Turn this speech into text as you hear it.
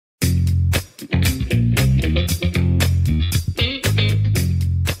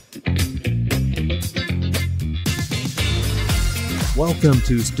Welcome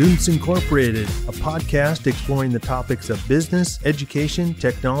to Students Incorporated, a podcast exploring the topics of business, education,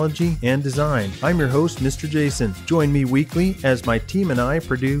 technology, and design. I'm your host, Mr. Jason. Join me weekly as my team and I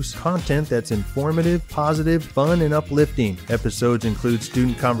produce content that's informative, positive, fun, and uplifting. Episodes include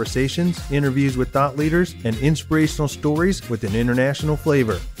student conversations, interviews with thought leaders, and inspirational stories with an international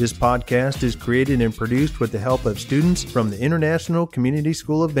flavor. This podcast is created and produced with the help of students from the International Community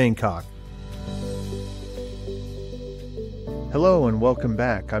School of Bangkok. Hello and welcome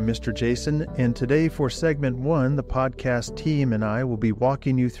back. I'm Mr. Jason, and today for segment 1, the podcast team and I will be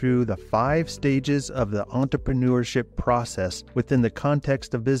walking you through the 5 stages of the entrepreneurship process within the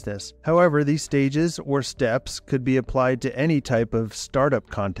context of business. However, these stages or steps could be applied to any type of startup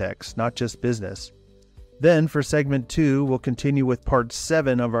context, not just business. Then for segment 2, we'll continue with part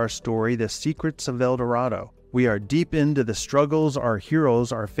 7 of our story, The Secrets of Eldorado. We are deep into the struggles our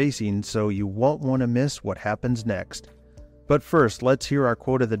heroes are facing, so you won't want to miss what happens next. But first, let's hear our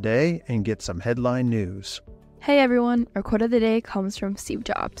quote of the day and get some headline news. Hey everyone, our quote of the day comes from Steve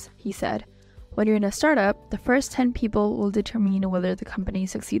Jobs. He said, "When you're in a startup, the first 10 people will determine whether the company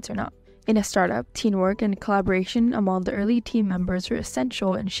succeeds or not. In a startup, teamwork and collaboration among the early team members are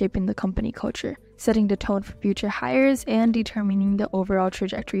essential in shaping the company culture, setting the tone for future hires, and determining the overall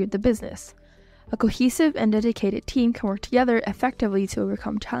trajectory of the business. A cohesive and dedicated team can work together effectively to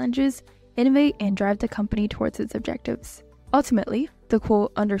overcome challenges, innovate, and drive the company towards its objectives." Ultimately, the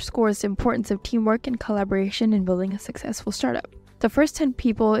quote underscores the importance of teamwork and collaboration in building a successful startup. The first 10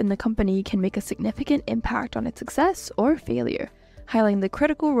 people in the company can make a significant impact on its success or failure, highlighting the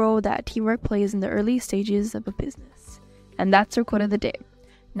critical role that teamwork plays in the early stages of a business. And that's our quote of the day.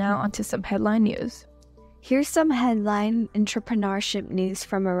 Now onto some headline news. Here's some headline entrepreneurship news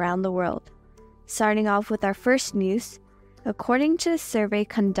from around the world. Starting off with our first news, according to a survey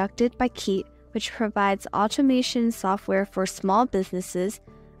conducted by Keat, which provides automation software for small businesses,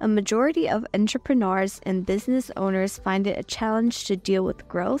 a majority of entrepreneurs and business owners find it a challenge to deal with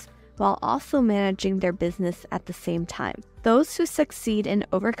growth while also managing their business at the same time. Those who succeed in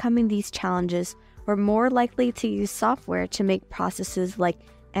overcoming these challenges are more likely to use software to make processes like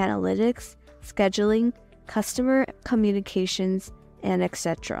analytics, scheduling, customer communications, and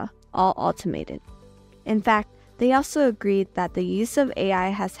etc. all automated. In fact, they also agreed that the use of AI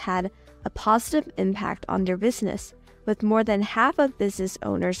has had a positive impact on their business, with more than half of business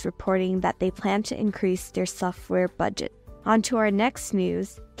owners reporting that they plan to increase their software budget. On to our next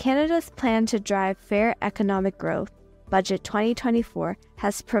news. Canada's plan to drive fair economic growth, Budget 2024,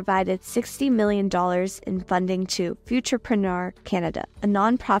 has provided $60 million in funding to Futurepreneur Canada, a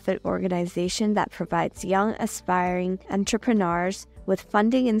nonprofit organization that provides young aspiring entrepreneurs with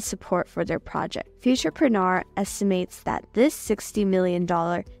funding and support for their project. Futurepreneur estimates that this $60 million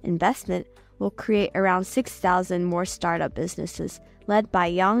investment will create around 6,000 more startup businesses led by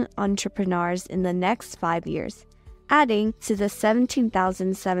young entrepreneurs in the next 5 years, adding to the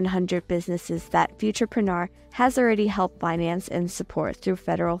 17,700 businesses that Futurepreneur has already helped finance and support through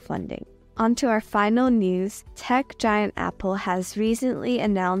federal funding. On to our final news. Tech giant Apple has recently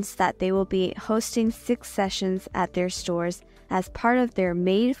announced that they will be hosting 6 sessions at their stores as part of their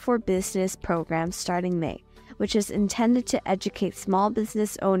Made for Business program starting May, which is intended to educate small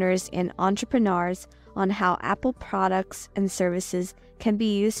business owners and entrepreneurs on how Apple products and services can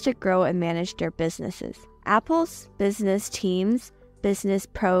be used to grow and manage their businesses. Apple's business teams, business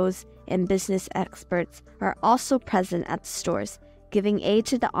pros, and business experts are also present at the stores, giving aid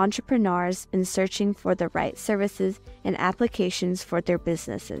to the entrepreneurs in searching for the right services and applications for their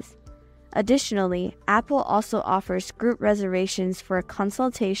businesses. Additionally, Apple also offers group reservations for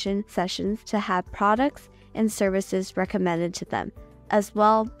consultation sessions to have products and services recommended to them, as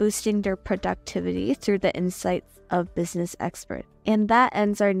well boosting their productivity through the insights of business experts. And that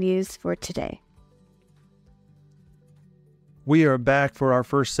ends our news for today. We are back for our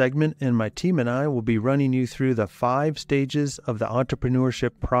first segment, and my team and I will be running you through the 5 stages of the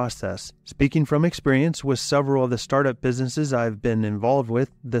entrepreneurship process. Speaking from experience with several of the startup businesses I've been involved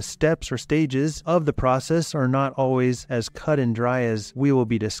with, the steps or stages of the process are not always as cut and dry as we will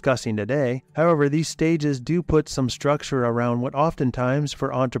be discussing today. However, these stages do put some structure around what oftentimes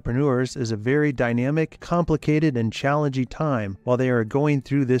for entrepreneurs is a very dynamic, complicated, and challenging time while they are going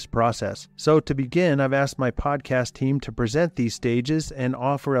through this process. So to begin, I've asked my podcast team to present these stages and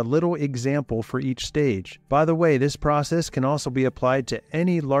offer a little example for each stage. By the way, this process can also be applied to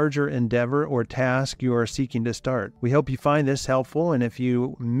any larger endeavor or task you are seeking to start. We hope you find this helpful, and if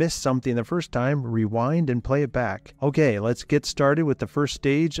you missed something the first time, rewind and play it back. Okay, let's get started with the first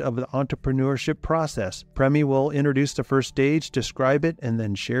stage of the entrepreneurship process. Premi will introduce the first stage, describe it, and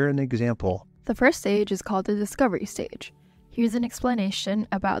then share an example. The first stage is called the discovery stage. Here's an explanation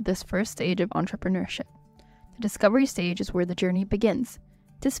about this first stage of entrepreneurship. The discovery stage is where the journey begins.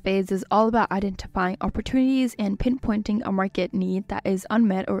 This phase is all about identifying opportunities and pinpointing a market need that is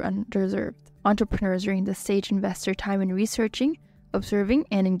unmet or underserved. Entrepreneurs during this stage invest their time in researching, observing,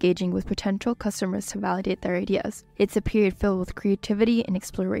 and engaging with potential customers to validate their ideas. It's a period filled with creativity and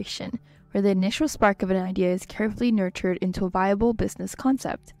exploration, where the initial spark of an idea is carefully nurtured into a viable business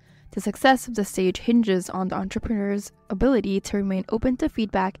concept. The success of this stage hinges on the entrepreneur's ability to remain open to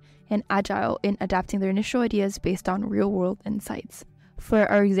feedback and agile in adapting their initial ideas based on real-world insights. For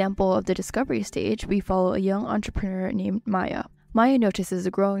our example of the discovery stage, we follow a young entrepreneur named Maya. Maya notices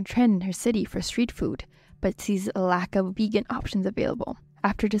a growing trend in her city for street food, but sees a lack of vegan options available.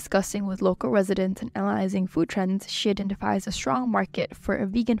 After discussing with local residents and analyzing food trends, she identifies a strong market for a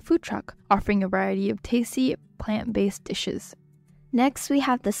vegan food truck, offering a variety of tasty, plant-based dishes. Next, we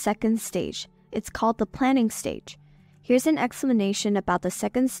have the second stage. It's called the planning stage. Here's an explanation about the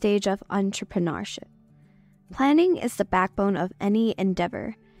second stage of entrepreneurship. Planning is the backbone of any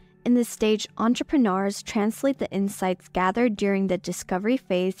endeavor. In this stage, entrepreneurs translate the insights gathered during the discovery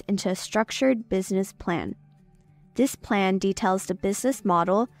phase into a structured business plan. This plan details the business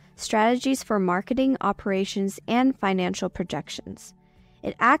model, strategies for marketing, operations, and financial projections.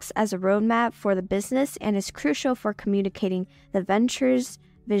 It acts as a roadmap for the business and is crucial for communicating the venture's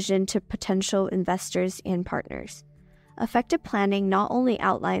vision to potential investors and partners. Effective planning not only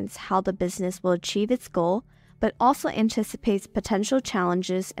outlines how the business will achieve its goal, but also anticipates potential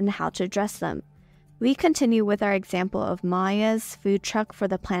challenges and how to address them. We continue with our example of Maya's food truck for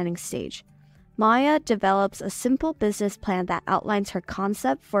the planning stage. Maya develops a simple business plan that outlines her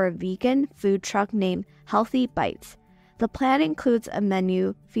concept for a vegan food truck named Healthy Bites. The plan includes a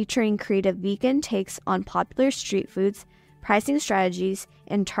menu featuring creative vegan takes on popular street foods, pricing strategies,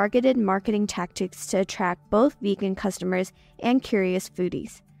 and targeted marketing tactics to attract both vegan customers and curious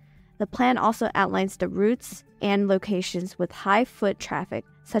foodies. The plan also outlines the routes and locations with high foot traffic,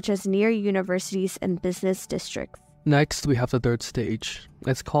 such as near universities and business districts. Next, we have the third stage.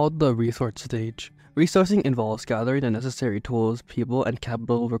 It's called the resource stage. Resourcing involves gathering the necessary tools, people, and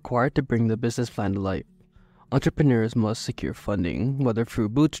capital required to bring the business plan to life. Entrepreneurs must secure funding, whether through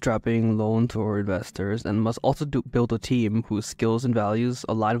bootstrapping, loans, or investors, and must also build a team whose skills and values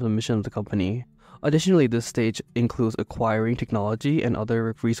align with the mission of the company. Additionally, this stage includes acquiring technology and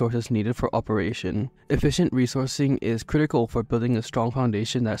other resources needed for operation. Efficient resourcing is critical for building a strong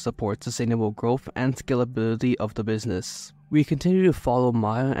foundation that supports sustainable growth and scalability of the business. We continue to follow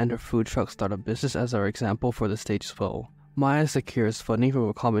Maya and her food truck startup business as our example for this stage as well. Maya secures funding from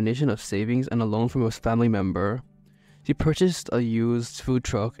a combination of savings and a loan from a family member. She purchased a used food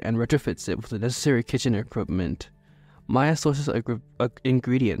truck and retrofits it with the necessary kitchen equipment. Maya sources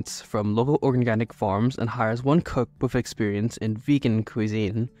ingredients from local organic farms and hires one cook with experience in vegan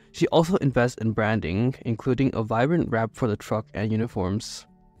cuisine. She also invests in branding, including a vibrant wrap for the truck and uniforms.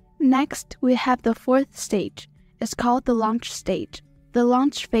 Next, we have the fourth stage. It's called the launch stage. The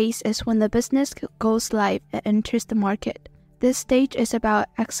launch phase is when the business goes live and enters the market. This stage is about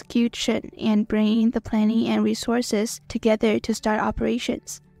execution and bringing the planning and resources together to start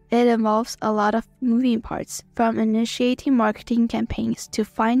operations. It involves a lot of moving parts, from initiating marketing campaigns to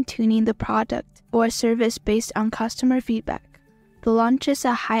fine-tuning the product or service based on customer feedback. The launch is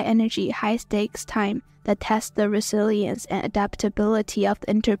a high-energy, high-stakes time that tests the resilience and adaptability of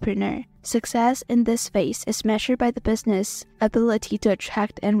the entrepreneur. Success in this phase is measured by the business' ability to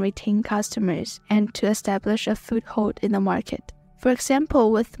attract and retain customers and to establish a foothold in the market. For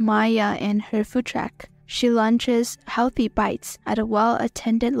example, with Maya and her food truck, she launches Healthy Bites at a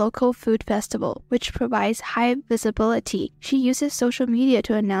well-attended local food festival, which provides high visibility. She uses social media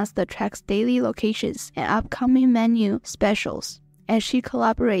to announce the truck's daily locations and upcoming menu specials. And she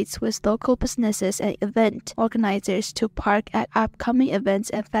collaborates with local businesses and event organizers to park at upcoming events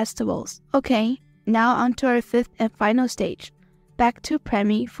and festivals. Okay, now on to our fifth and final stage. Back to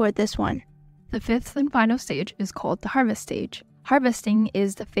Premi for this one. The fifth and final stage is called the harvest stage. Harvesting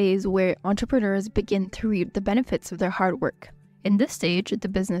is the phase where entrepreneurs begin to reap the benefits of their hard work. In this stage, the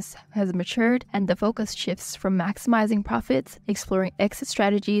business has matured and the focus shifts from maximizing profits, exploring exit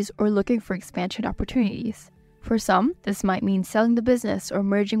strategies, or looking for expansion opportunities. For some, this might mean selling the business or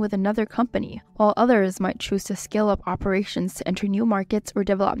merging with another company, while others might choose to scale up operations to enter new markets or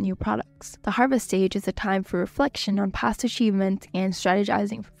develop new products. The harvest stage is a time for reflection on past achievements and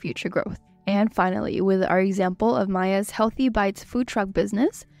strategizing for future growth. And finally, with our example of Maya's Healthy Bites food truck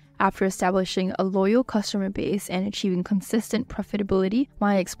business, After establishing a loyal customer base and achieving consistent profitability,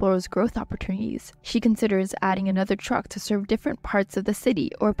 Maya explores growth opportunities. She considers adding another truck to serve different parts of the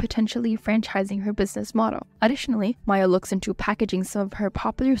city or potentially franchising her business model. Additionally, Maya looks into packaging some of her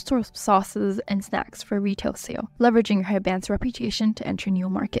popular store sauces and snacks for retail sale, leveraging her advanced reputation to enter new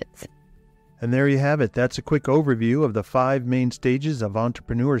markets. And there you have it. That's a quick overview of the 5 main stages of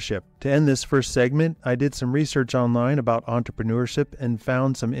entrepreneurship. To end this first segment, I did some research online about entrepreneurship and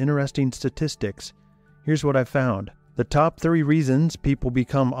found some interesting statistics. Here's what I found. The top 3 reasons people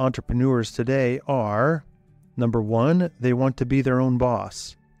become entrepreneurs today are: number 1, they want to be their own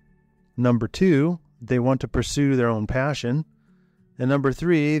boss. Number 2, they want to pursue their own passion. And number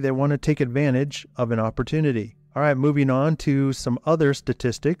 3, they want to take advantage of an opportunity. All right, moving on to some other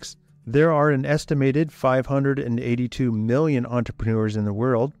statistics. There are an estimated 582 million entrepreneurs in the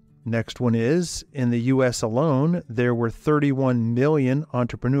world. Next one is, in the U.S. alone, there were 31 million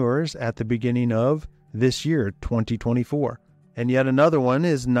entrepreneurs at the beginning of this year, 2024. And yet another one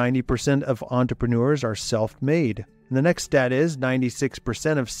is 90% of entrepreneurs are self-made. And the next stat is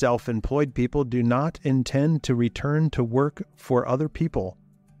 96% of self-employed people do not intend to return to work for other people.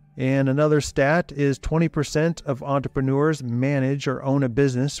 And another stat is 20% of entrepreneurs manage or own a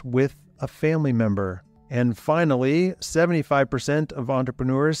business with a family member. And finally, 75% of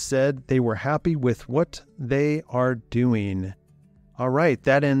entrepreneurs said they were happy with what they are doing. All right,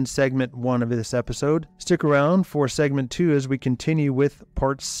 that ends segment 1 of this episode. Stick around for segment 2 as we continue with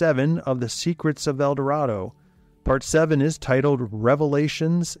part 7 of the Secrets of Eldorado. Part 7 is titled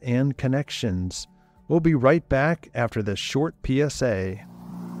Revelations and Connections. We'll be right back after this short PSA.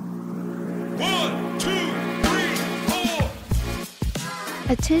 1, 2, 3, 4.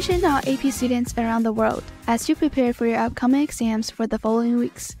 Attention all AP students around the world. As you prepare for your upcoming exams for the following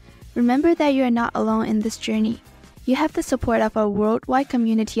weeks, remember that you are not alone in this journey. You have the support of a worldwide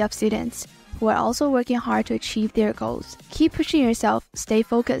community of students who are also working hard to achieve their goals. Keep pushing yourself, stay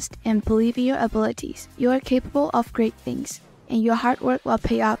focused, and believe in your abilities. You are capable of great things, and your hard work will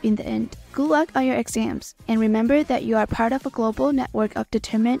pay off in the end. Good luck on your exams, and remember that you are part of a global network of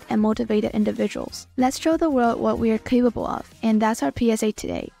determined and motivated individuals. Let's show the world what we are capable of, and that's our PSA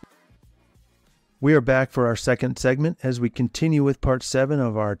today. We are back for our second segment as we continue with part 7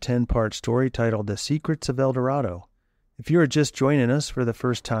 of our 10-part story titled The Secrets of Eldorado. If you are just joining us for the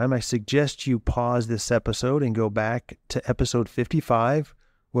first time, I suggest you pause this episode and go back to episode 55,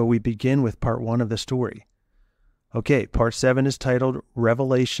 where we begin with part 1 of the story. Okay, part 7 is titled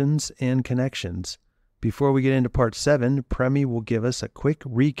Revelations and Connections. Before we get into part 7, Premi will give us a quick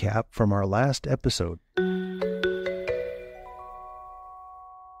recap from our last episode.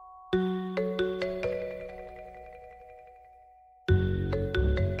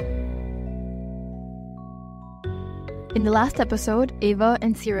 In the last episode, Ava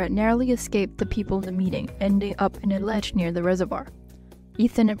and Sierra narrowly escaped the people in the meeting, ending up in a ledge near the reservoir.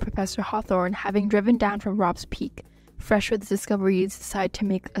 Ethan and Professor Hawthorne, having driven down from Rob's Peak, fresh with discoveries, decide to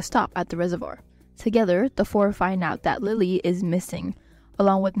make a stop at the reservoir. Together, the 4 find out that Lily is missing,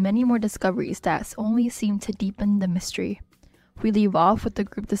 along with many more discoveries that only seem to deepen the mystery. We leave off with the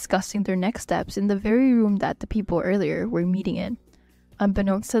group discussing their next steps in the very room that the people earlier were meeting in.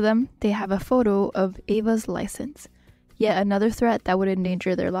 Unbeknownst to them, they have a photo of Ava's license. Yet another threat that would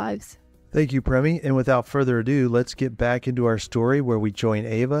endanger their lives. Thank you, Premi. And without further ado, let's get back into our story where we join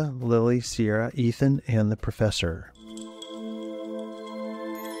Ava, Lily, Sierra, Ethan, and the professor.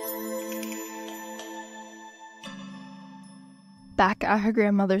 Back at her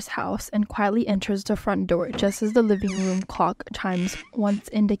grandmother's house, and quietly enters the front door just as the living room clock chimes once,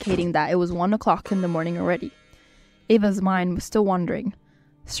 indicating that it was 1 o'clock in the morning already. Ava's mind was still wandering,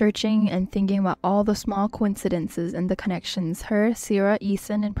 searching and thinking about all the small coincidences and the connections her, Sierra,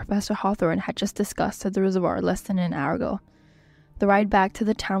 Ethan, and Professor Hawthorne had just discussed at the reservoir less than an hour ago. The ride back to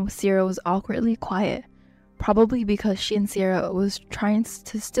the town with Sierra was awkwardly quiet, probably because she and Sierra was trying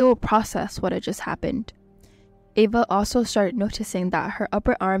to still process what had just happened. Ava also started noticing that her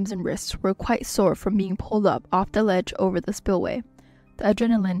upper arms and wrists were quite sore from being pulled up off the ledge over the spillway. The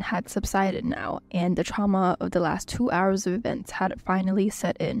adrenaline had subsided now, and the trauma of the last 2 hours of events had finally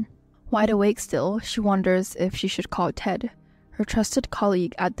set in. Wide awake still, she wonders if she should call Ted, her trusted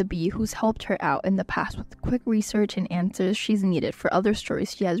colleague at the Bee who's helped her out in the past with quick research and answers she's needed for other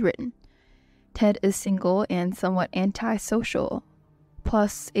stories she has written. Ted is single and somewhat antisocial.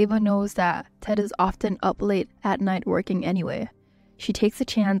 Plus, Ava knows that Ted is often up late at night working anyway. She takes a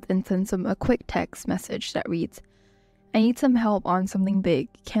chance and sends him a quick text message that reads, "I need some help on something big.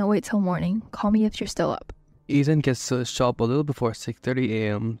 Can't wait till morning. Call me if you're still up." Ethan gets to his shop a little before 6:30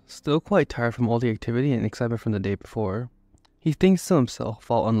 a.m., still quite tired from all the activity and excitement from the day before. He thinks to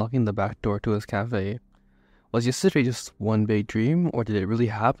himself while unlocking the back door to his cafe. Was yesterday just one big dream, or did it really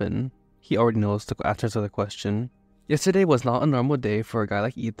happen? He already knows the answer to the question. Yesterday was not a normal day for a guy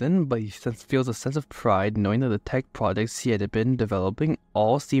like Ethan, but he feels a sense of pride knowing that the tech projects he had been developing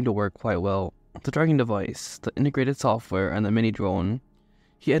all seemed to work quite well. The tracking device, the integrated software, and the mini drone.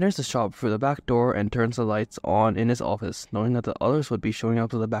 He enters the shop through the back door and turns the lights on in his office, knowing that the others would be showing up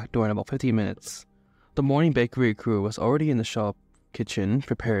to the back door in about 15 minutes. The morning bakery crew was already in the shop kitchen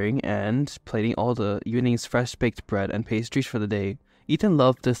preparing and plating all the evening's fresh-baked bread and pastries for the day. Ethan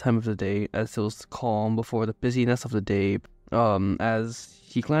loved this time of the day as it was calm before the busyness of the day. As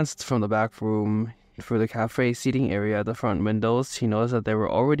he glanced from the back room through the cafe seating area at the front windows, he noticed that there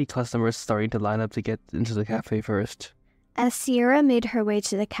were already customers starting to line up to get into the cafe first. As Sierra made her way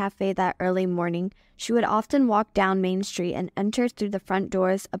to the cafe that early morning, she would often walk down Main Street and enter through the front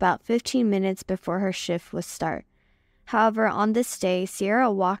doors about 15 minutes before her shift would start. However, on this day, Sierra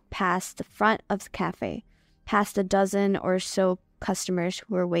walked past the front of the cafe, past a dozen or so customers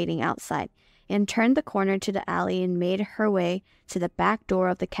who were waiting outside, and turned the corner to the alley and made her way to the back door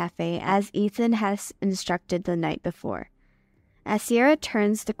of the cafe as Ethan has instructed the night before. As Sierra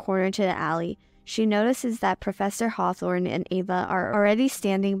turns the corner to the alley, she notices that Professor Hawthorne and Ava are already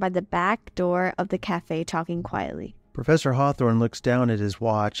standing by the back door of the cafe talking quietly. Professor Hawthorne looks down at his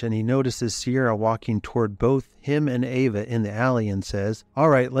watch and he notices Sierra walking toward both him and Ava in the alley and says, "All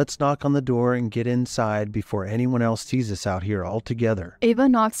right, let's knock on the door and get inside before anyone else sees us out here all together." Ava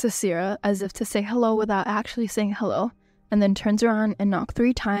knocks to Sierra as if to say hello without actually saying hello, and then turns around and knocks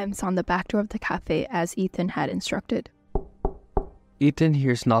 3 times on the back door of the cafe as Ethan had instructed. Ethan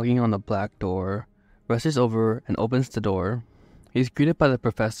hears knocking on the black door, rushes over and opens the door. He's greeted by the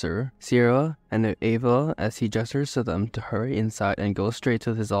professor, Sierra, and Ava as he gestures to them to hurry inside and go straight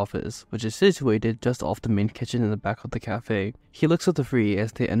to his office, which is situated just off the main kitchen in the back of the cafe. He looks at the 3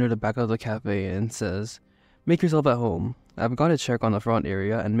 as they enter the back of the cafe and says, "Make yourself at home. I've got to check on the front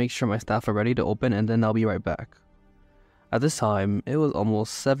area and make sure my staff are ready to open, and then I'll be right back." At this time, it was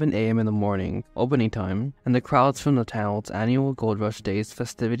almost 7 a.m. in the morning, opening time, and the crowds from the town's annual Gold Rush Days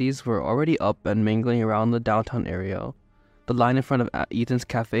festivities were already up and mingling around the downtown area. The line in front of Ethan's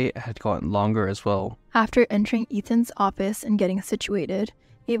cafe had gotten longer as well. After entering Ethan's office and getting situated,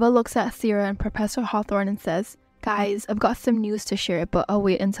 Ava looks at Sierra and Professor Hawthorne and says, "Guys, I've got some news to share, but I'll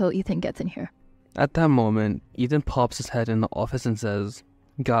wait until Ethan gets in here." At that moment, Ethan pops his head in the office and says,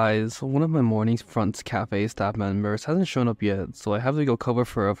 "Guys, one of my morning's front cafe staff members hasn't shown up yet, so I have to go cover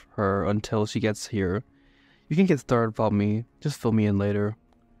for her until she gets here. You can get started without me, just fill me in later."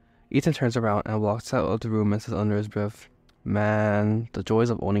 Ethan turns around and walks out of the room and says under his breath, "Man, the joys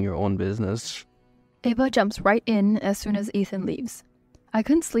of owning your own business." Ava jumps right in as soon as Ethan leaves. "I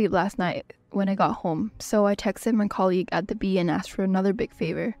couldn't sleep last night when I got home, so I texted my colleague at the B and asked for another big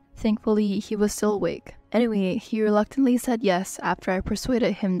favor. Thankfully, he was still awake. Anyway, he reluctantly said yes after I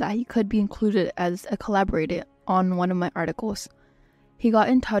persuaded him that he could be included as a collaborator on one of my articles. He got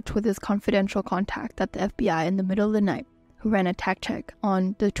in touch with his confidential contact at the FBI in the middle of the night, who ran a tag check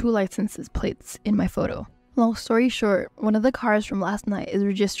on the 2 license plates in my photo. Long story short, one of the cars from last night is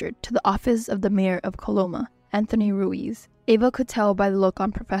registered to the office of the mayor of Coloma, Anthony Ruiz." Ava could tell by the look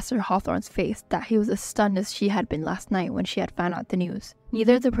on Professor Hawthorne's face that he was as stunned as she had been last night when she had found out the news.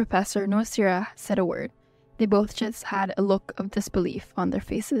 Neither the professor nor Sierra said a word. They both just had a look of disbelief on their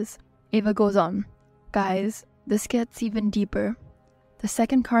faces. Ava goes on, "Guys, this gets even deeper. The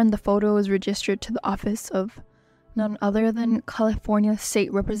second car in the photo is registered to the office of none other than California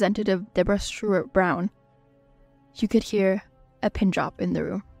State Representative Deborah Stewart Brown." You could hear a pin drop in the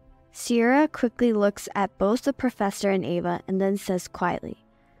room. Sierra quickly looks at both the professor and Ava and then says quietly,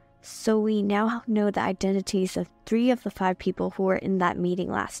 "So we now know the identities of 3 of the 5 people who were in that meeting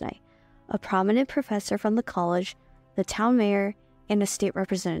last night. A prominent professor from the college, the town mayor, and a state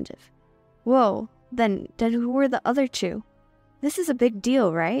representative. Whoa, then who were the other 2? This is a big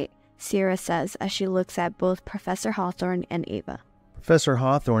deal, right?" Sierra says as she looks at both Professor Hawthorne and Ava. Professor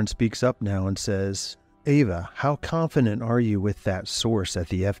Hawthorne speaks up now and says, "Ava, how confident are you with that source at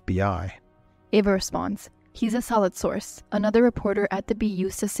the FBI?" Ava responds, "He's a solid source. Another reporter at the B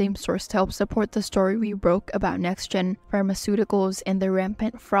used the same source to help support the story we broke about next-gen pharmaceuticals and the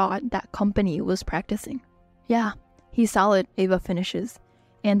rampant fraud that company was practicing." "Yeah, he's solid," Ava finishes.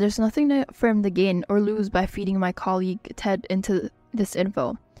 "And there's nothing for him to gain or lose by feeding my colleague Ted into this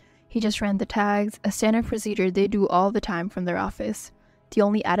info. He just ran the tags, a standard procedure they do all the time from their office. The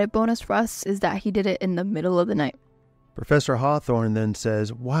only added bonus for us is that he did it in the middle of the night." Professor Hawthorne then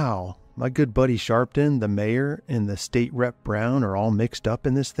says, "Wow, my good buddy Sharpton, the mayor, and the state rep Brown are all mixed up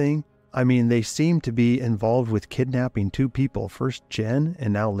in this thing. I mean, they seem to be involved with kidnapping two people, first Jen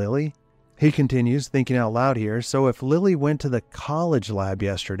and now Lily. He continues, thinking out loud here, so if Lily went to the college lab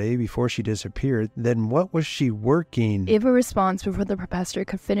yesterday before she disappeared, then what was she working? Ava responds before the professor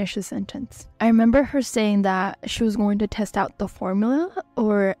could finish the sentence. I remember her saying that she was going to test out the formula,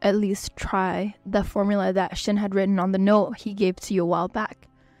 or at least try the formula that Shin had written on the note he gave to you a while back.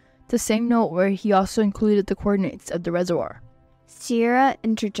 The same note where he also included the coordinates of the reservoir. Sierra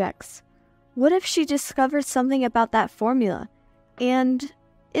interjects. What if she discovered something about that formula? And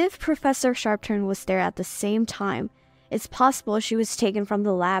if Professor Sharpturn was there at the same time, it's possible she was taken from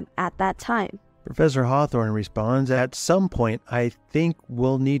the lab at that time. Professor Hawthorne responds, at some point, I think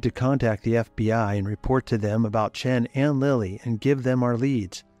we'll need to contact the FBI and report to them about Chen and Lily and give them our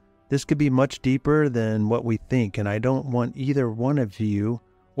leads. This could be much deeper than what we think, and I don't want either one of you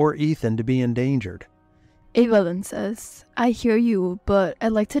or Ethan to be endangered. Ava then says, I hear you, but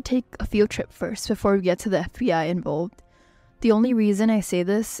I'd like to take a field trip first before we get to the FBI involved. The only reason I say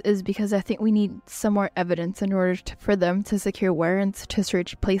this is because I think we need some more evidence in order for them to secure warrants to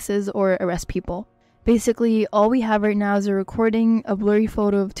search places or arrest people. Basically, all we have right now is a recording, a blurry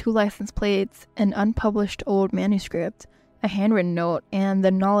photo of 2 license plates, an unpublished old manuscript, a handwritten note, and the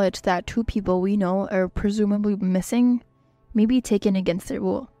knowledge that 2 people we know are presumably missing, maybe taken against their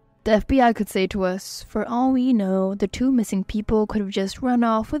will. The FBI could say to us, for all we know, the 2 missing people could have just run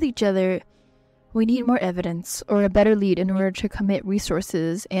off with each other. We need more evidence or a better lead in order to commit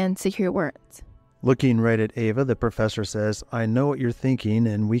resources and secure warrants. Looking right at Ava, the professor says, I know what you're thinking,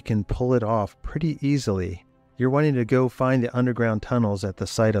 and we can pull it off pretty easily. You're wanting to go find the underground tunnels at the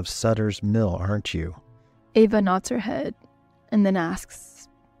site of Sutter's Mill, aren't you? Ava nods her head and then asks,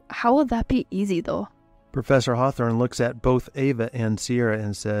 how will that be easy, though? Professor Hawthorne looks at both Ava and Sierra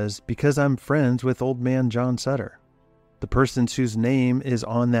and says, because I'm friends with old man John Sutter, the person whose name is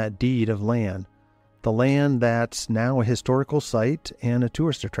on that deed of land. The land that's now a historical site and a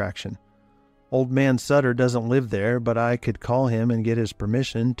tourist attraction. Old man Sutter doesn't live there, but I could call him and get his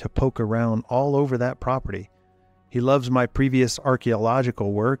permission to poke around all over that property. He loves my previous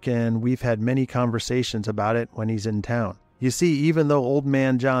archaeological work, and we've had many conversations about it when he's in town. You see, even though old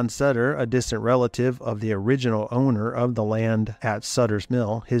man John Sutter, a distant relative of the original owner of the land at Sutter's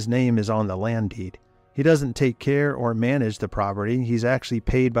Mill, his name is on the land deed. He doesn't take care or manage the property. He's actually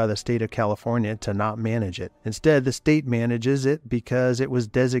paid by the state of California to not manage it. Instead, the state manages it because it was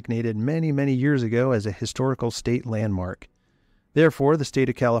designated many, many years ago as a historical state landmark. Therefore, the state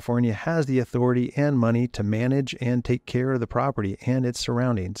of California has the authority and money to manage and take care of the property and its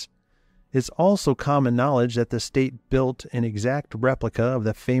surroundings. It's also common knowledge that the state built an exact replica of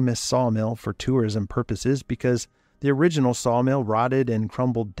the famous sawmill for tourism purposes because the original sawmill rotted and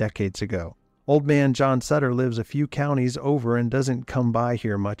crumbled decades ago. Old man John Sutter lives a few counties over and doesn't come by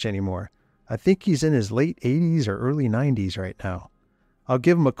here much anymore. I think he's in his late 80s or early 90s right now. I'll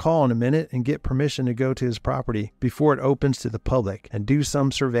give him a call in a minute and get permission to go to his property before it opens to the public and do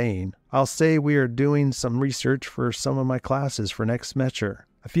some surveying. I'll say we are doing some research for some of my classes for next semester.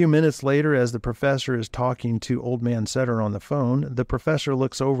 A few minutes later, as the professor is talking to old man Sutter on the phone, the professor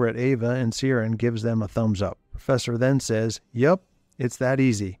looks over at Ava and Sierra and gives them a thumbs up. Professor then says, "Yep, it's that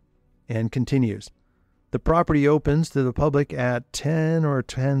easy," and continues. The property opens to the public at 10 or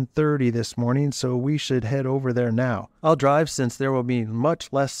 10:30 this morning, so we should head over there now. I'll drive since there will be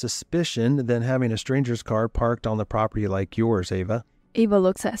much less suspicion than having a stranger's car parked on the property like yours, Ava. Ava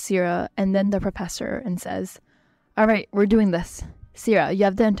looks at Sierra and then the professor and says, "All right, we're doing this. Sierra, you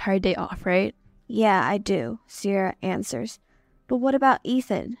have the entire day off, right?" Yeah, I do, Sierra answers. But what about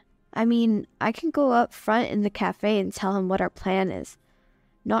Ethan? I mean, I can go up front in the cafe and tell him what our plan is.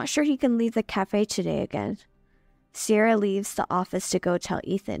 Not sure he can leave the cafe today again. Sierra leaves the office to go tell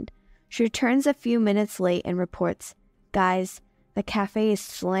Ethan. She returns a few minutes late and reports, "Guys, the cafe is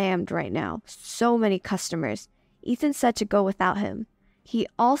slammed right now. So many customers. Ethan said to go without him. He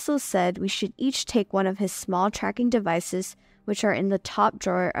also said we should each take one of his small tracking devices, which are in the top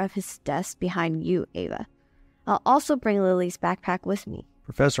drawer of his desk behind you, Ava. I'll also bring Lily's backpack with me."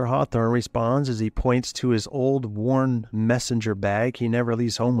 Professor Hawthorne responds as he points to his old, worn messenger bag he never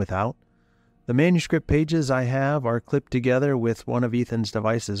leaves home without. The manuscript pages I have are clipped together with one of Ethan's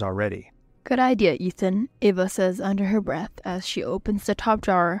devices already. "Good idea, Ethan," Ava says under her breath as she opens the top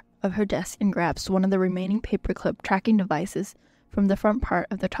drawer of her desk and grabs one of the remaining paperclip tracking devices from the front part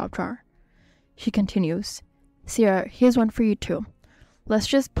of the top drawer. She continues, "Sierra, here's one for you too. Let's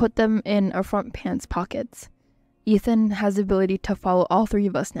just put them in our front pants pockets. Ethan has the ability to follow all 3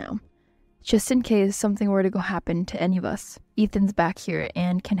 of us now. Just in case something were to go happen to any of us, Ethan's back here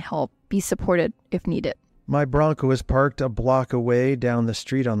and can help be supported if needed." My Bronco is parked a block away down the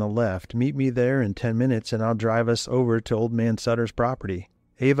street on the left. Meet me there in 10 minutes and I'll drive us over to Old Man Sutter's property.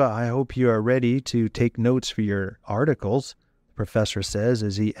 Ava, I hope you are ready to take notes for your articles, the professor says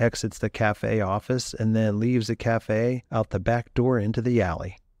as he exits the cafe office and then leaves the cafe out the back door into the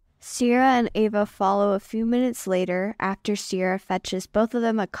alley. Sierra and Ava follow a few minutes later after Sierra fetches both of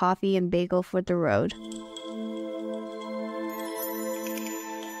them a coffee and bagel for the road.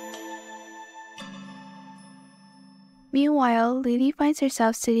 Meanwhile, Lily finds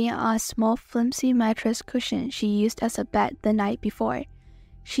herself sitting on a small flimsy mattress cushion she used as a bed the night before.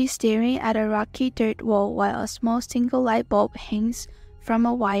 She's staring at a rocky dirt wall while a small single light bulb hangs from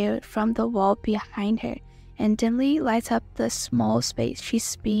a wire from the wall behind her and dimly lights up the small space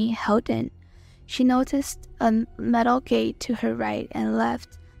she's being held in. She noticed a metal gate to her right and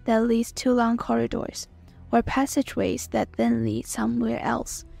left that leads to long corridors, or passageways that then lead somewhere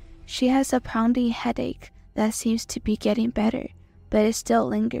else. She has a pounding headache that seems to be getting better, but it still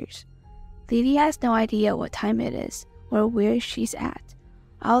lingers. Lily has no idea what time it is or where she's at.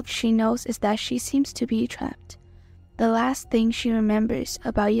 All she knows is that she seems to be trapped. The last thing she remembers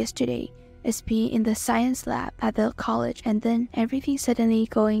about yesterday is being in the science lab at the college and then everything suddenly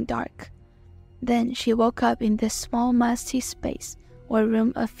going dark. Then she woke up in this small musty space or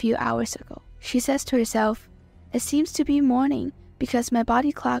room a few hours ago. She says to herself, "It seems to be morning because my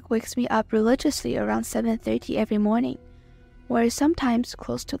body clock wakes me up religiously around 7:30 every morning, or sometimes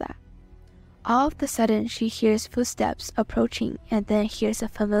close to that." All of a sudden, she hears footsteps approaching and then hears a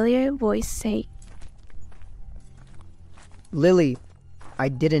familiar voice say, "Lily, I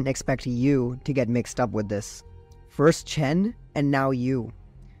didn't expect you to get mixed up with this. First Chen, and now you.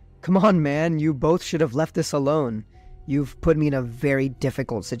 Come on, man, you both should have left this alone. You've put me in a very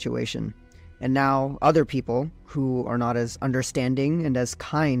difficult situation. And now other people, who are not as understanding and as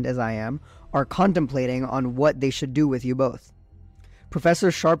kind as I am, are contemplating on what they should do with you both." Professor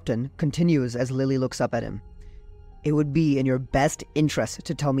Sharpton continues as Lily looks up at him. "It would be in your best interest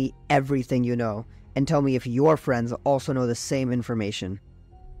to tell me everything you know, and tell me if your friends also know the same information."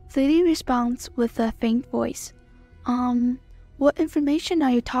 Lily responds with a faint voice. What information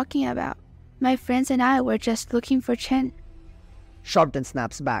are you talking about? My friends and I were just looking for Chen." Sharpton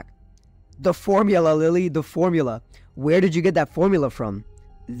snaps back. "The formula, Lily, the formula. Where did you get that formula from?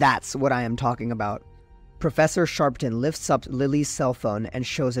 That's what I am talking about." Professor Sharpton lifts up Lily's cell phone and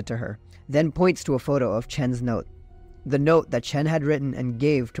shows it to her, then points to a photo of Chen's note. The note that Chen had written and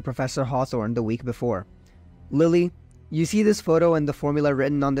gave to Professor Hawthorne the week before. "Lily, you see this photo and the formula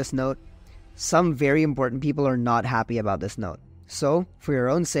written on this note? Some very important people are not happy about this note. So, for your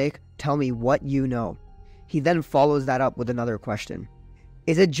own sake, tell me what you know." He then follows that up with another question.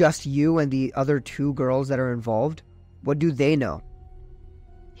 "Is it just you and the other two girls that are involved? What do they know?"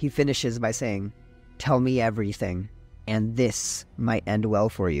 He finishes by saying, "Tell me everything, and this might end well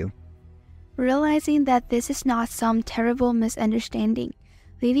for you." Realizing that this is not some terrible misunderstanding,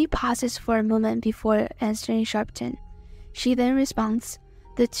 Lily pauses for a moment before answering Sharpton. She then responds,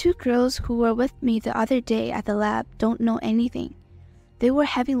 "The two girls who were with me the other day at the lab don't know anything. They were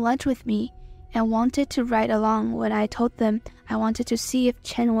having lunch with me and wanted to ride along when I told them I wanted to see if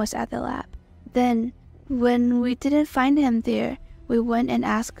Chen was at the lab. Then, when we didn't find him there, we went and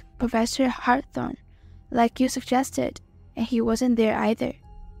asked Professor Hawthorne, like you suggested, and he wasn't there either."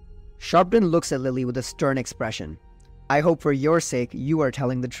 Sharpton looks at Lily with a stern expression. "I hope for your sake you are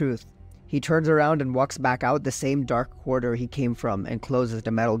telling the truth." He turns around and walks back out the same dark corridor he came from and closes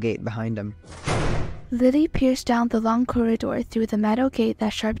the metal gate behind him. Lily peers down the long corridor through the metal gate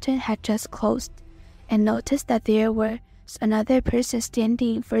that Sharpton had just closed, and noticed that there was another person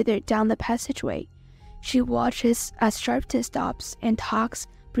standing further down the passageway. She watches as Sharpton stops and talks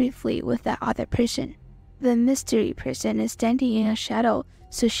briefly with that other person. The mystery person is standing in a shadow,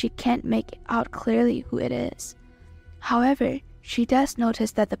 so she can't make out clearly who it is. However, she does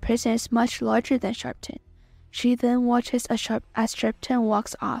notice that the person is much larger than Sharpton. She then watches as Sharpton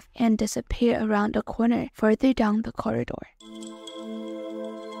walks off and disappears around a corner further down the corridor.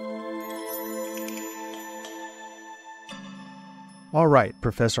 "All right,"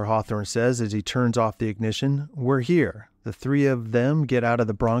 Professor Hawthorne says as he turns off the ignition. "We're here." The three of them get out of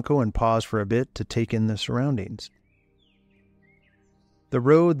the Bronco and pause for a bit to take in the surroundings. The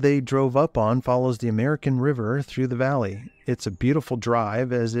road they drove up on follows the American River through the valley. It's a beautiful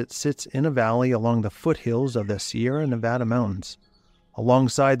drive as it sits in a valley along the foothills of the Sierra Nevada mountains.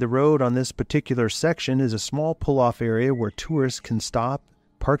 Alongside the road on this particular section is a small pull-off area where tourists can stop,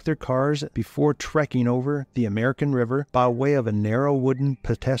 park their cars before trekking over the American River by way of a narrow wooden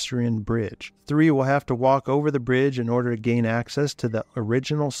pedestrian bridge. Three will have to walk over the bridge in order to gain access to the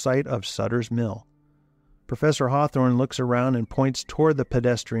original site of Sutter's Mill. Professor Hawthorne looks around and points toward the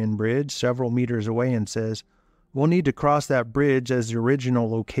pedestrian bridge several meters away and says, "We'll need to cross that bridge as the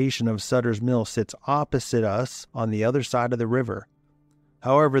original location of Sutter's Mill sits opposite us on the other side of the river.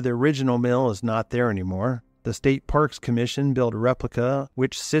 However, the original mill is not there anymore. The State Parks Commission built a replica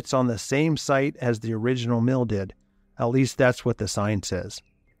which sits on the same site as the original mill did. At least that's what the sign says."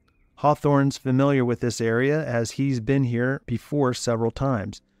 Hawthorne's familiar with this area as he's been here before several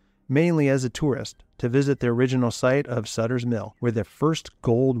times, mainly as a tourist, to visit the original site of Sutter's Mill, where the first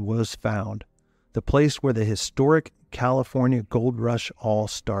gold was found, the place where the historic California gold rush all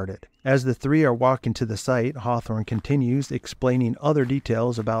started. As the three are walking to the site, Hawthorne continues explaining other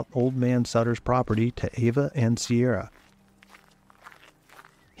details about Old Man Sutter's property to Ava and Sierra.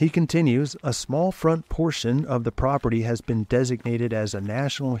 He continues, "A small front portion of the property has been designated as a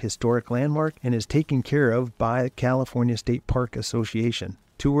National Historic Landmark and is taken care of by the California State Park Association.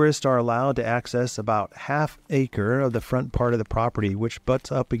 Tourists are allowed to access about half acre of the front part of the property, which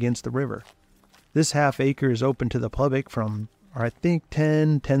butts up against the river. This half acre is open to the public from, I think,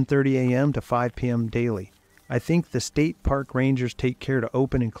 10:30 a.m. to 5 p.m. daily. I think the state park rangers take care to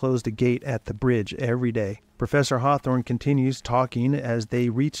open and close the gate at the bridge every day." Professor Hawthorne continues talking as they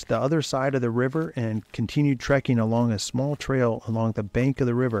reach the other side of the river and continue trekking along a small trail along the bank of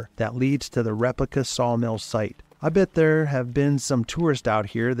the river that leads to the replica sawmill site. "I bet there have been some tourists out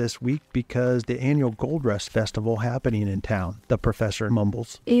here this week because the annual Gold Rush Festival happening in town," the professor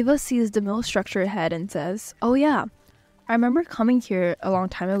mumbles. Ava sees the mill structure ahead and says, "Oh yeah, I remember coming here a long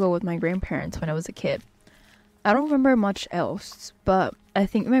time ago with my grandparents when I was a kid. I don't remember much else, but I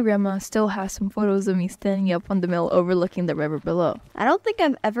think my grandma still has some photos of me standing up on the mill overlooking the river below." I don't think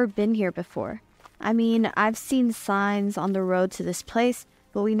I've ever been here before. I mean, I've seen signs on the road to this place,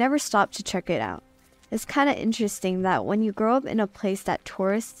 but we never stopped to check it out. It's kind of interesting that when you grow up in a place that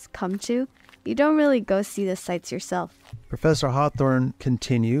tourists come to, you don't really go see the sights yourself. Professor Hawthorne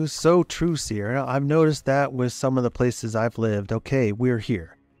continues, "So true, Sierra. I've noticed that with some of the places I've lived. Okay, we're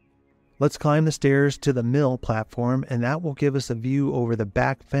here. Let's climb the stairs to the mill platform, and that will give us a view over the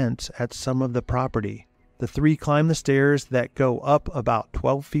back fence at some of the property." The three climb the stairs that go up about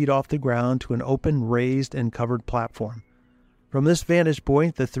 12 feet off the ground to an open, raised, and covered platform. From this vantage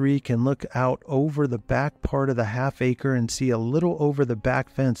point, the three can look out over the back part of the half acre and see a little over the back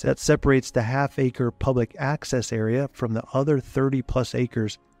fence that separates the half acre public access area from the other 30-plus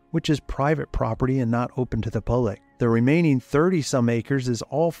acres, which is private property and not open to the public. The remaining 30-some acres is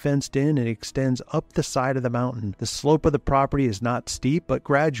all fenced in and extends up the side of the mountain. The slope of the property is not steep, but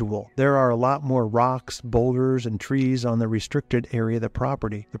gradual. There are a lot more rocks, boulders, and trees on the restricted area of the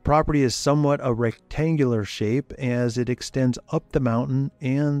property. The property is somewhat a rectangular shape as it extends up the mountain,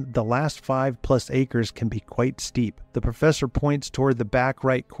 and the last 5-plus acres can be quite steep. The professor points toward the back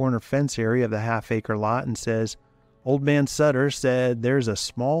right corner fence area of the half-acre lot and says, "Old Man Sutter said there's a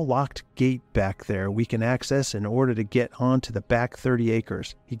small locked gate back there we can access in order to get onto the back 30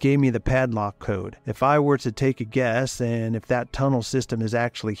 acres. He gave me the padlock code. If I were to take a guess, and if that tunnel system is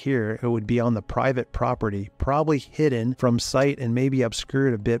actually here, it would be on the private property, probably hidden from sight and maybe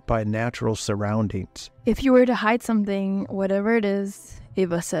obscured a bit by natural surroundings." "If you were to hide something, whatever it is,"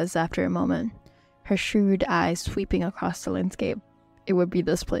 Ava says after a moment, her shrewd eyes sweeping across the landscape, "it would be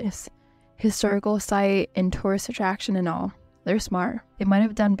this place. Historical site and tourist attraction and all. They're smart. They might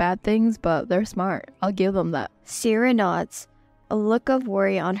have done bad things, but they're smart. I'll give them that." Sierra nods, a look of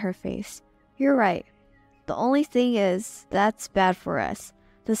worry on her face. "You're right. The only thing is, that's bad for us.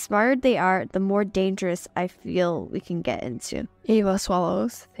 The smarter they are, the more dangerous I feel we can get into." Ava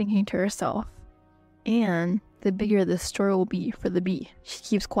swallows, thinking to herself, "And the bigger this story will be for the bee." She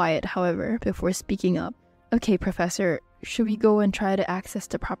keeps quiet, however, before speaking up. "Okay, Professor, should we go and try to access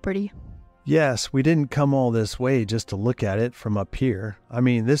the property?" Yes, we didn't come all this way just to look at it from up here. I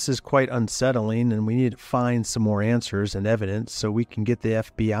mean, this is quite unsettling, and we need to find some more answers and evidence so we can get the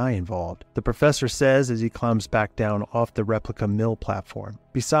FBI involved," the professor says as he climbs back down off the replica mill platform.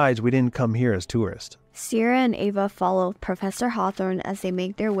 "Besides, we didn't come here as tourists." Sierra and Ava follow Professor Hawthorne as they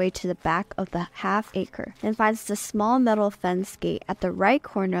make their way to the back of the half acre and finds the small metal fence gate at the right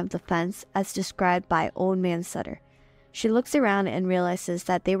corner of the fence as described by Old Man Sutter. She looks around and realizes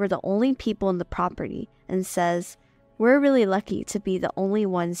that they were the only people in the property and says, "We're really lucky to be the only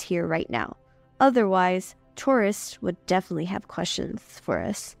ones here right now. Otherwise, tourists would definitely have questions for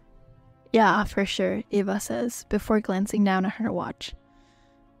us." "Yeah, for sure," Ava says, before glancing down at her watch.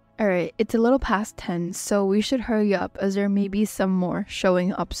 "Alright, it's a little past 10, so we should hurry up as there may be some more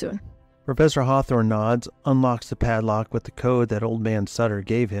showing up soon." Professor Hawthorne nods, unlocks the padlock with the code that Old Man Sutter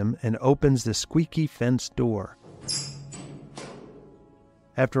gave him, and opens the squeaky fence door.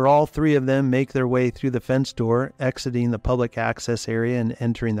 After all three of them make their way through the fence door, exiting the public access area and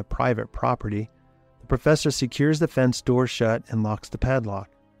entering the private property, the professor secures the fence door shut and locks the padlock.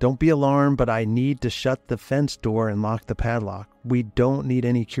 Don't be alarmed, but I need to shut the fence door and lock the padlock. We don't need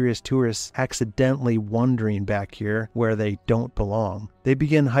any curious tourists accidentally wandering back here where they don't belong. They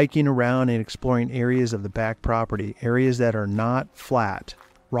begin hiking around and exploring areas of the back property, areas that are not flat,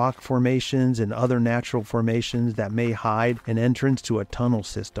 rock formations and other natural formations that may hide an entrance to a tunnel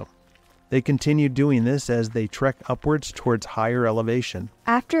system. They continue doing this as they trek upwards towards higher elevation.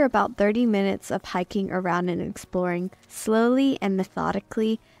 After about 30 minutes of hiking around and exploring, slowly and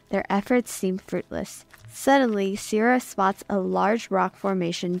methodically, their efforts seem fruitless. Suddenly, Sierra spots a large rock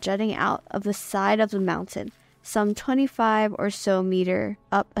formation jutting out of the side of the mountain, some 25 or so meters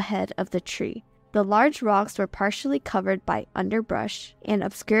up ahead of the tree. The large rocks were partially covered by underbrush and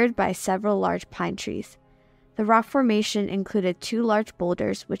obscured by several large pine trees. The rock formation included 2 large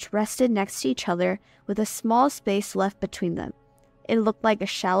boulders which rested next to each other with a small space left between them. It looked like a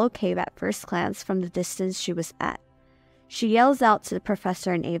shallow cave at first glance from the distance she was at. She yells out to the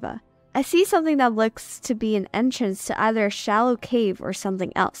professor and Ava, "I see something that looks to be an entrance to either a shallow cave or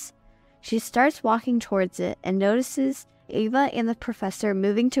something else." She starts walking towards it and notices Ava and the professor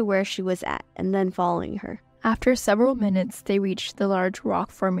moving to where she was at and then following her. After several minutes, they reach the large rock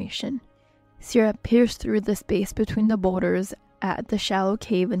formation. Sierra peers through the space between the boulders at the shallow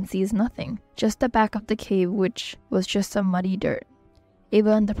cave and sees nothing, just the back of the cave, which was just some muddy dirt.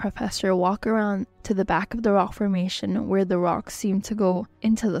 Ava and the professor walk around to the back of the rock formation where the rocks seem to go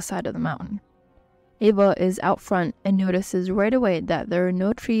into the side of the mountain. Ava is out front and notices right away that there are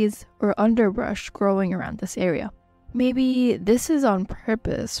no trees or underbrush growing around this area. Maybe this is on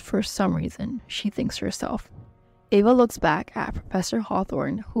purpose for some reason, she thinks to herself. Ava looks back at Professor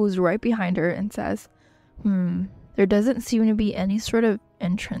Hawthorne, who's right behind her, and says, there doesn't seem to be any sort of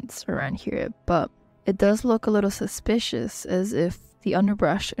entrance around here, but it does look a little suspicious, as if the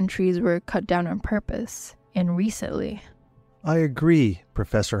underbrush and trees were cut down on purpose, and recently. I agree,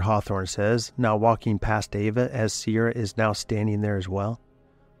 Professor Hawthorne says, now walking past Ava as Sierra is now standing there as well.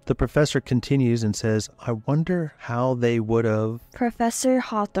 The professor continues and says, I wonder how they would have... Professor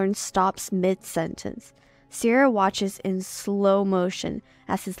Hawthorne stops mid-sentence. Sierra watches in slow motion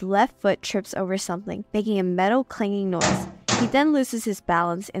as his left foot trips over something, making a metal clanging noise. He then loses his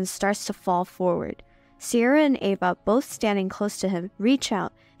balance and starts to fall forward. Sierra and Ava, both standing close to him, reach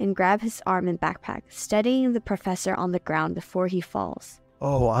out and grab his arm and backpack, steadying the professor on the ground before he falls.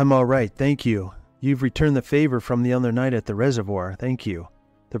 Oh, I'm all right, thank you. You've returned the favor from the other night at the reservoir, thank you.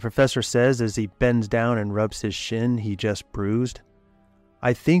 The professor says as he bends down and rubs his shin he just bruised.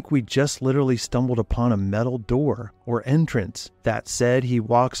 I think we just literally stumbled upon a metal door or entrance. That said, he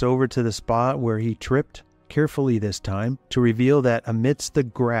walks over to the spot where he tripped, carefully this time, to reveal that amidst the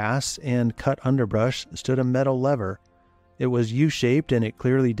grass and cut underbrush stood a metal lever. It was U-shaped and it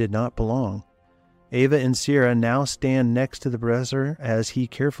clearly did not belong. Ava and Sierra now stand next to the professor as he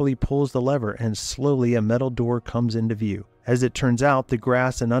carefully pulls the lever and slowly a metal door comes into view. As it turns out, the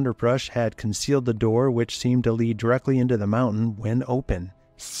grass and underbrush had concealed the door, which seemed to lead directly into the mountain when open.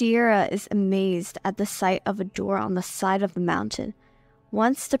 Sierra is amazed at the sight of a door on the side of the mountain.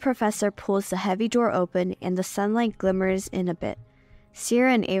 Once the professor pulls the heavy door open and the sunlight glimmers in a bit,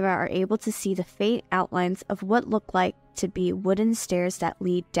 Sierra and Ava are able to see the faint outlines of what look like to be wooden stairs that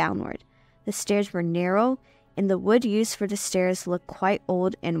lead downward. The stairs were narrow, and the wood used for the stairs looked quite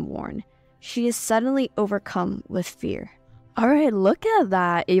old and worn. She is suddenly overcome with fear. Alright, look at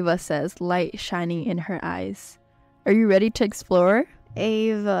that, Ava says, light shining in her eyes. Are you ready to explore?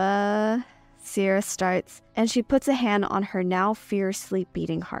 Ava, Sierra starts, and she puts a hand on her now fiercely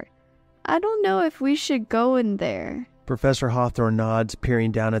beating heart. I don't know if we should go in there. Professor Hawthorne nods,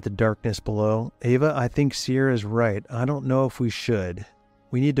 peering down at the darkness below. Ava, I think Sierra's right. I don't know if we should.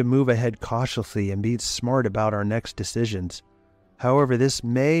 We need to move ahead cautiously and be smart about our next decisions. However, this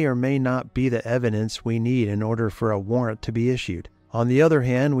may or may not be the evidence we need in order for a warrant to be issued. On the other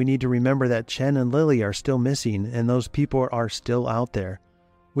hand, we need to remember that Chen and Lily are still missing and those people are still out there.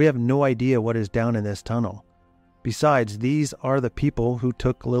 We have no idea what is down in this tunnel. Besides, these are the people who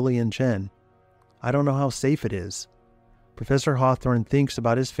took Lily and Chen. I don't know how safe it is. Professor Hawthorne thinks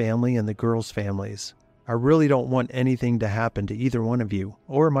about his family and the girls' families. I really don't want anything to happen to either one of you,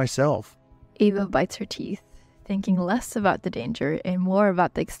 or myself. Ava bites her teeth, thinking less about the danger and more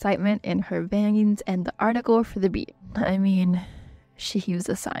about the excitement in her veins and the article for the Beat. I mean, she heaves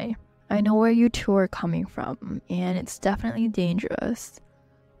a sigh. I know where you two are coming from, and it's definitely dangerous.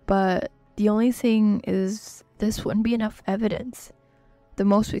 But the only thing is, this wouldn't be enough evidence. The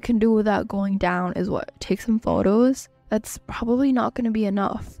most we can do without going down is what? Take some photos? That's probably not going to be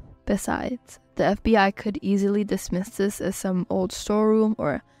enough. Besides, the FBI could easily dismiss this as some old storeroom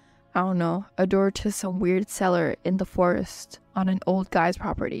or, I don't know, a door to some weird cellar in the forest on an old guy's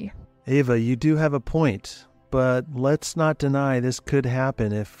property. Ava, you do have a point, but let's not deny this could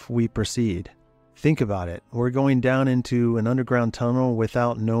happen if we proceed. Think about it. We're going down into an underground tunnel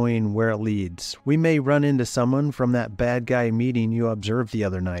without knowing where it leads. We may run into someone from that bad guy meeting you observed the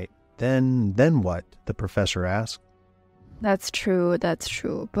other night. Then what? The professor asked. That's true.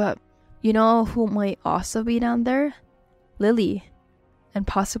 But you know who might also be down there? Lily. And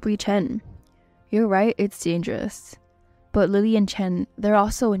possibly Chen. You're right, it's dangerous. But Lily and Chen, they're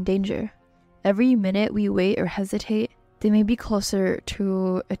also in danger. Every minute we wait or hesitate, they may be closer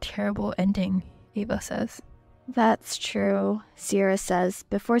to a terrible ending, Ava says. That's true, Sierra says,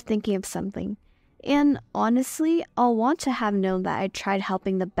 before thinking of something. And honestly, I'll want to have known that I tried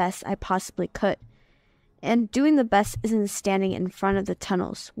helping the best I possibly could. And doing the best isn't standing in front of the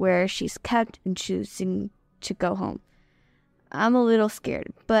tunnels where she's kept and choosing to go home. I'm a little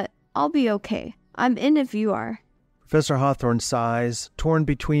scared, but I'll be okay. I'm in if you are. Professor Hawthorne sighs, torn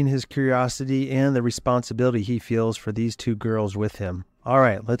between his curiosity and the responsibility he feels for these two girls with him. All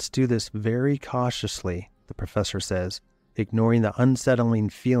right, let's do this very cautiously, the professor says, ignoring the unsettling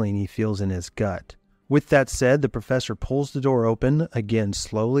feeling he feels in his gut. With that said, the professor pulls the door open again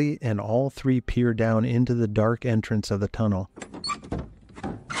slowly, and all three peer down into the dark entrance of the tunnel.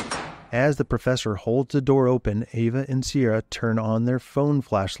 As the professor holds the door open, Ava and Sierra turn on their phone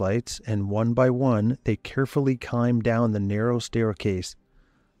flashlights, and one by one, they carefully climb down the narrow staircase,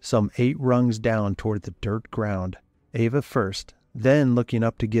 some 8 rungs down toward the dirt ground. Ava first, then looking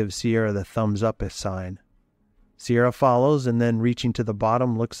up to give Sierra the thumbs up sign. Sierra follows, and then reaching to the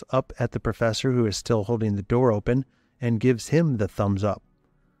bottom, looks up at the professor, who is still holding the door open, and gives him the thumbs up.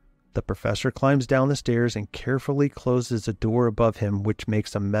 The professor climbs down the stairs and carefully closes the door above him, which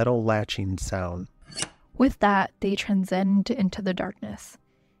makes a metal latching sound. With that, they transcend into the darkness,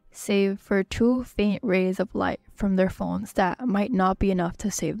 save for 2 faint rays of light from their phones that might not be enough to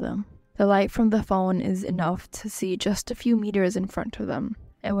save them. The light from the phone is enough to see just a few meters in front of them,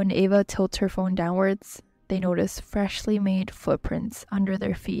 and when Ava tilts her phone downwards, they notice freshly made footprints under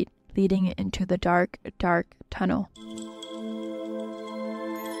their feet, leading into the dark, dark tunnel.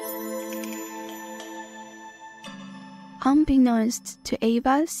 Unbeknownst to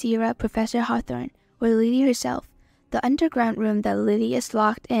Ava, Sierra, Professor Hawthorne, or Lily herself, the underground room that Lily is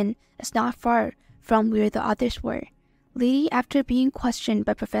locked in is not far from where the others were. Lily, after being questioned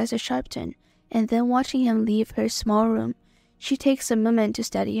by Professor Sharpton, and then watching him leave her small room, she takes a moment to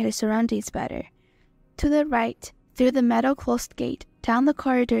study her surroundings better. To the right, through the metal closed gate, down the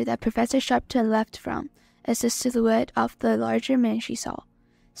corridor that Professor Sharpton left from, is the silhouette of the larger man she saw.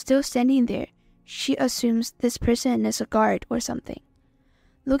 Still standing there, she assumes this person is a guard or something.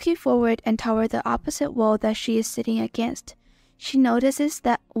 Looking forward and toward the opposite wall that she is sitting against, she notices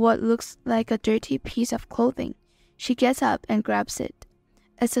that what looks like a dirty piece of clothing. She gets up and grabs it.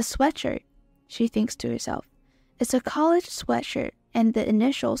 It's a sweatshirt, she thinks to herself. It's a college sweatshirt, and the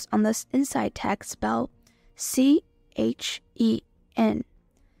initials on the inside tag spell CHEN.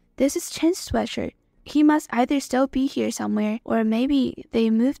 This is Chen's sweatshirt. He must either still be here somewhere, or maybe they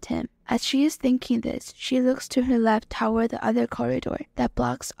moved him. As she is thinking this, she looks to her left toward the other corridor that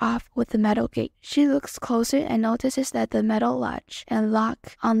blocks off with the metal gate. She looks closer and notices that the metal latch and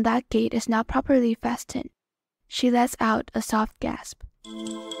lock on that gate is not properly fastened. She lets out a soft gasp.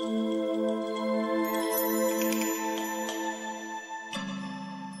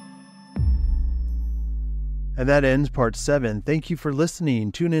 And that ends part 7. Thank you for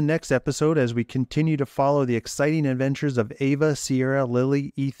listening. Tune in next episode as we continue to follow the exciting adventures of Ava, Sierra,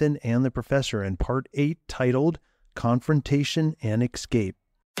 Lily, Ethan, and the professor in part 8, titled Confrontation and Escape.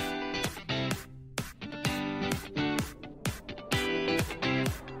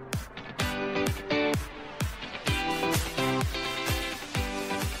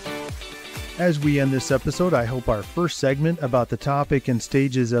 As we end this episode, I hope our first segment about the topic and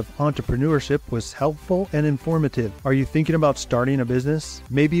stages of entrepreneurship was helpful and informative. Are you thinking about starting a business?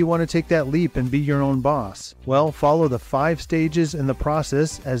 Maybe you want to take that leap and be your own boss. Well, follow the 5 stages in the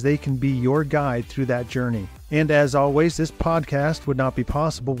process, as they can be your guide through that journey. And as always, this podcast would not be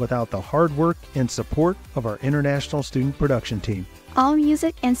possible without the hard work and support of our international student production team. All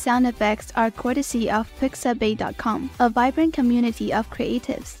music and sound effects are courtesy of Pixabay.com, a vibrant community of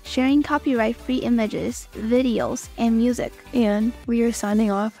creatives sharing copyright-free images, videos, and music. And we are signing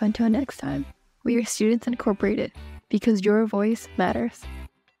off until next time. We are Students Incorporated, because your voice matters.